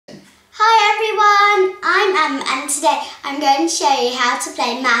I'm Em and today I'm going to show you how to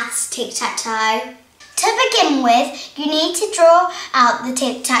play maths tic-tac-toe. To begin with, you need to draw out the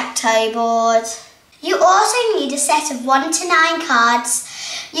tic-tac-toe board. You also need a set of 1 to 9 cards.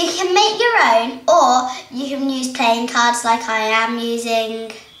 You can make your own or you can use playing cards like I am using.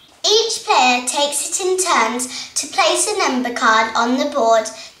 Each player takes it in turns to place a number card on the board.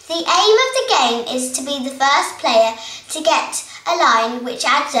 The aim of the game is to be the first player to get a line which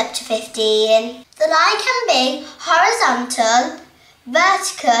adds up to 15. The line can be horizontal,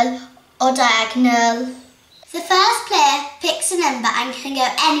 vertical or diagonal. The first player picks a number and can go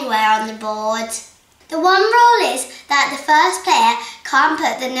anywhere on the board. The one rule is that the first player can't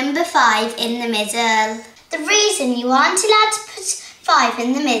put the number 5 in the middle. The reason you aren't allowed to put 5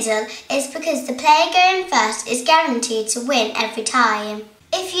 in the middle is because the player going first is guaranteed to win every time.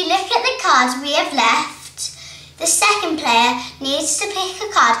 If you look at the cards we have left, the second player needs to pick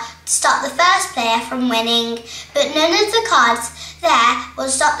a card to stop the first player from winning, but none of the cards there will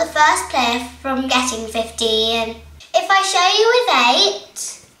stop the first player from getting 15. If I show you with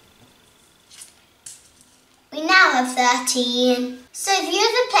 8, we now have 13. So the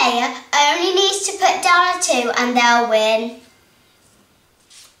other player only needs to put down a 2 and they'll win.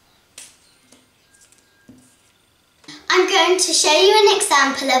 I'm going to show you an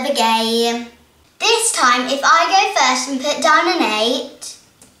example of a game. This time, if I go first and put down an 8,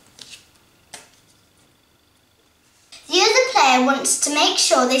 the other player wants to make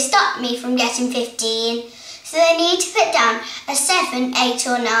sure they stop me from getting 15, so they need to put down a 7, 8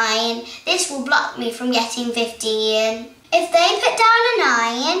 or 9. This will block me from getting 15. If they put down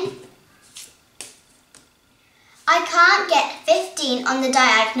a 9, I can't get 15 on the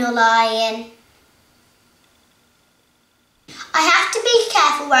diagonal line. I have to be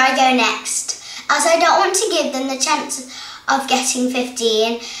careful where I go next, as I don't want to give them the chance of getting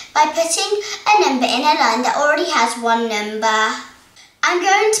 15 by putting a number in a line that already has one number. I'm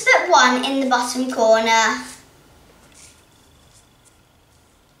going to put 1 in the bottom corner.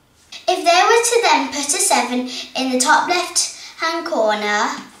 If they were to then put a 7 in the top left hand corner,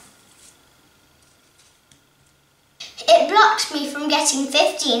 it blocked me from getting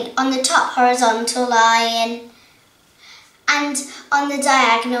 15 on the top horizontal line and on the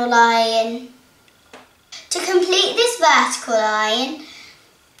diagonal line. To complete this vertical line,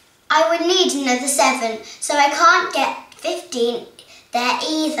 I would need another 7, so I can't get 15 there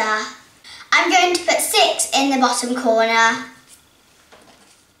either. I'm going to put 6 in the bottom corner.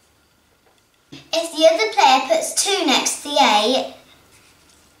 If the other player puts 2 next to the 8,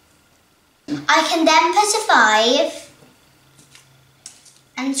 I can then put a 5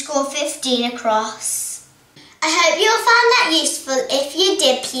 and score 15 across. I hope you all found that useful. If you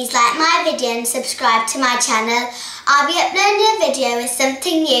did, please like my video and subscribe to my channel. I'll be uploading a video with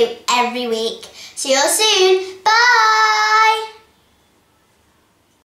something new every week. See you all soon. Bye!